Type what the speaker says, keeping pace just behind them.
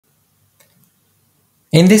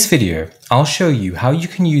In this video, I'll show you how you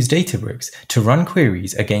can use Databricks to run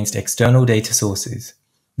queries against external data sources.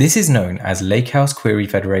 This is known as Lakehouse Query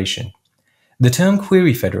Federation. The term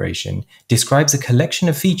query federation describes a collection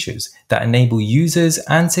of features that enable users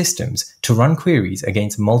and systems to run queries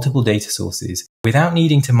against multiple data sources without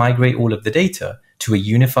needing to migrate all of the data to a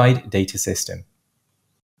unified data system.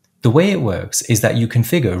 The way it works is that you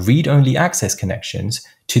configure read-only access connections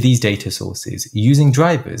to these data sources using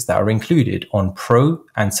drivers that are included on Pro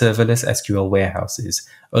and serverless SQL warehouses,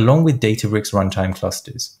 along with Databricks runtime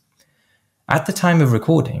clusters. At the time of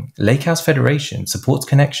recording, Lakehouse Federation supports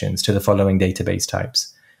connections to the following database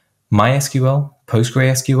types: MySQL,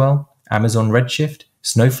 PostgreSQL, Amazon Redshift,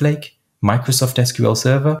 Snowflake, Microsoft SQL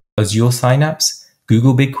Server, Azure Synapse,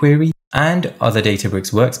 Google BigQuery, and other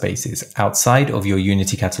Databricks workspaces outside of your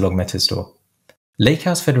Unity Catalog metastore.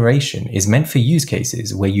 Lakehouse Federation is meant for use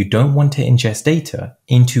cases where you don't want to ingest data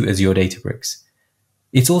into Azure Databricks.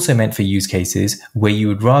 It's also meant for use cases where you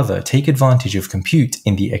would rather take advantage of compute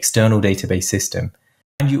in the external database system,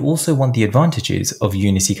 and you also want the advantages of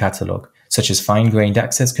Unity Catalog, such as fine-grained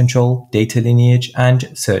access control, data lineage,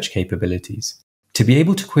 and search capabilities. To be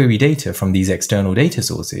able to query data from these external data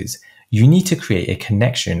sources, you need to create a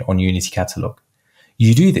connection on Unity Catalog.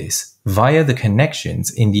 You do this via the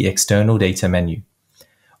connections in the external data menu.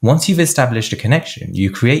 Once you've established a connection,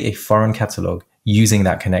 you create a foreign catalog using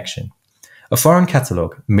that connection. A foreign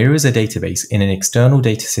catalog mirrors a database in an external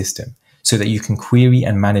data system so that you can query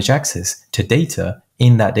and manage access to data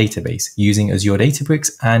in that database using Azure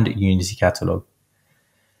Databricks and Unity Catalog.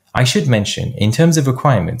 I should mention, in terms of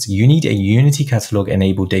requirements, you need a Unity Catalog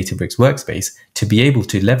enabled Databricks workspace to be able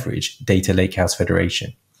to leverage Data Lakehouse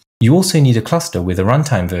Federation. You also need a cluster with a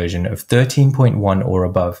runtime version of 13.1 or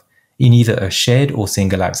above in either a shared or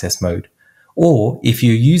single access mode. Or if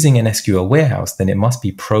you're using an SQL warehouse, then it must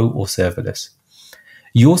be Pro or serverless.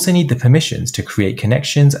 You also need the permissions to create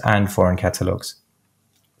connections and foreign catalogs.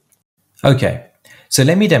 Okay, so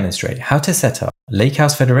let me demonstrate how to set up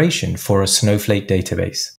Lakehouse Federation for a Snowflake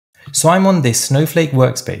database. So I'm on this Snowflake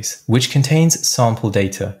workspace, which contains sample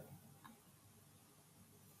data.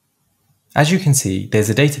 As you can see,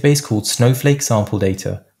 there's a database called Snowflake Sample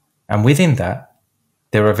Data, and within that,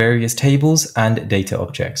 there are various tables and data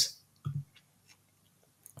objects.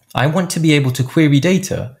 I want to be able to query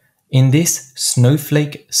data in this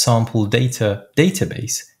Snowflake Sample Data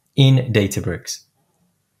database in Databricks.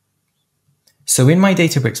 So in my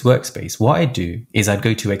Databricks workspace, what I'd do is I'd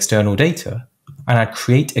go to external data and I'd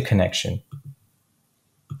create a connection.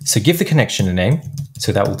 So give the connection a name.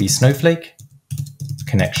 So that will be Snowflake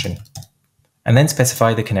connection, and then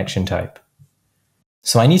specify the connection type.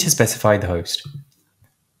 So I need to specify the host.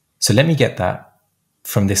 So let me get that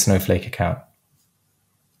from this Snowflake account.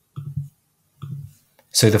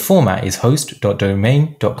 So the format is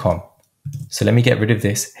host.domain.com. So let me get rid of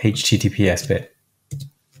this HTTPS bit.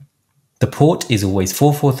 The port is always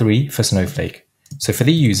 443 for Snowflake. So for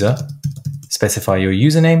the user, specify your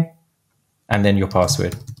username and then your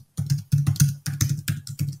password.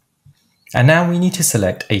 And now we need to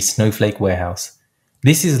select a Snowflake warehouse.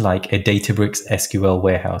 This is like a Databricks SQL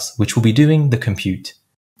warehouse, which will be doing the compute.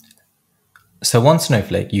 So on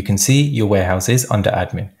Snowflake, you can see your warehouse is under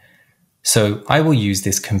admin. So I will use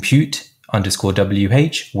this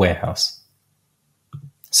compute_WH warehouse.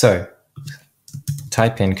 So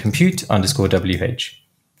type in compute_WH,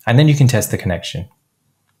 and then you can test the connection.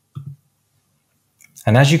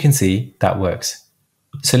 And as you can see, that works.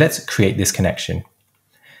 So let's create this connection.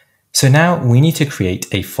 So now we need to create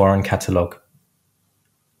a foreign catalog.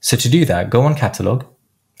 So to do that, go on catalog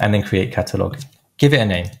and then create catalog. Give it a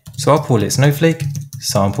name. So I'll call it Snowflake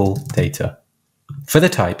Sample Data. For the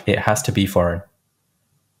type, it has to be foreign.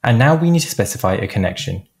 And now we need to specify a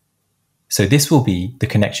connection. So this will be the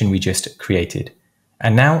connection we just created.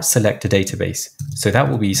 And now select a database. So that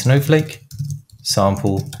will be Snowflake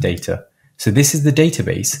Sample Data. So this is the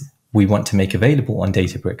database we want to make available on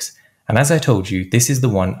Databricks. And as I told you, this is the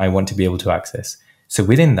one I want to be able to access. So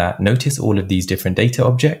within that, notice all of these different data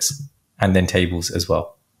objects and then tables as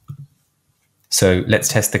well. So let's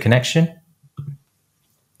test the connection.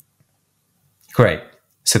 Great.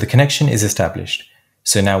 So the connection is established.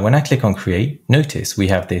 So now when I click on create, notice we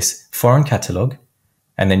have this foreign catalog,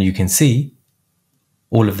 and then you can see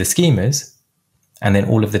all of the schemas and then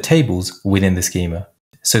all of the tables within the schema.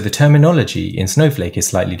 So the terminology in Snowflake is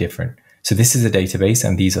slightly different. So this is a database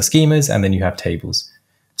and these are schemas, and then you have tables.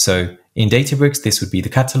 So in Databricks, this would be the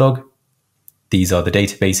catalog. These are the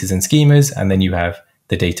databases and schemas, and then you have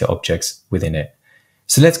the data objects within it.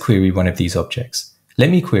 So let's query one of these objects.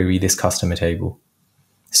 Let me query this customer table.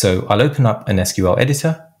 So I'll open up an SQL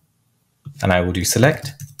editor and I will do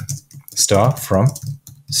select star from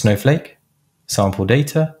Snowflake, sample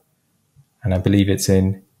data, and I believe it's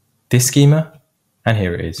in this schema, and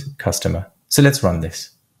here it is, customer. So let's run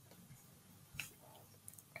this.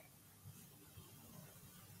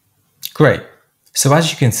 Great. So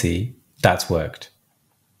as you can see, that's worked.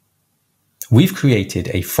 We've created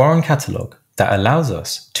a foreign catalog that allows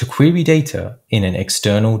us to query data in an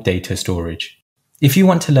external data storage. If you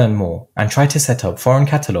want to learn more and try to set up foreign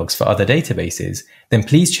catalogs for other databases, then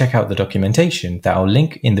please check out the documentation that I'll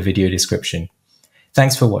link in the video description.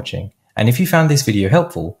 Thanks for watching, and if you found this video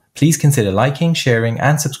helpful, please consider liking, sharing,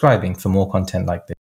 and subscribing for more content like this.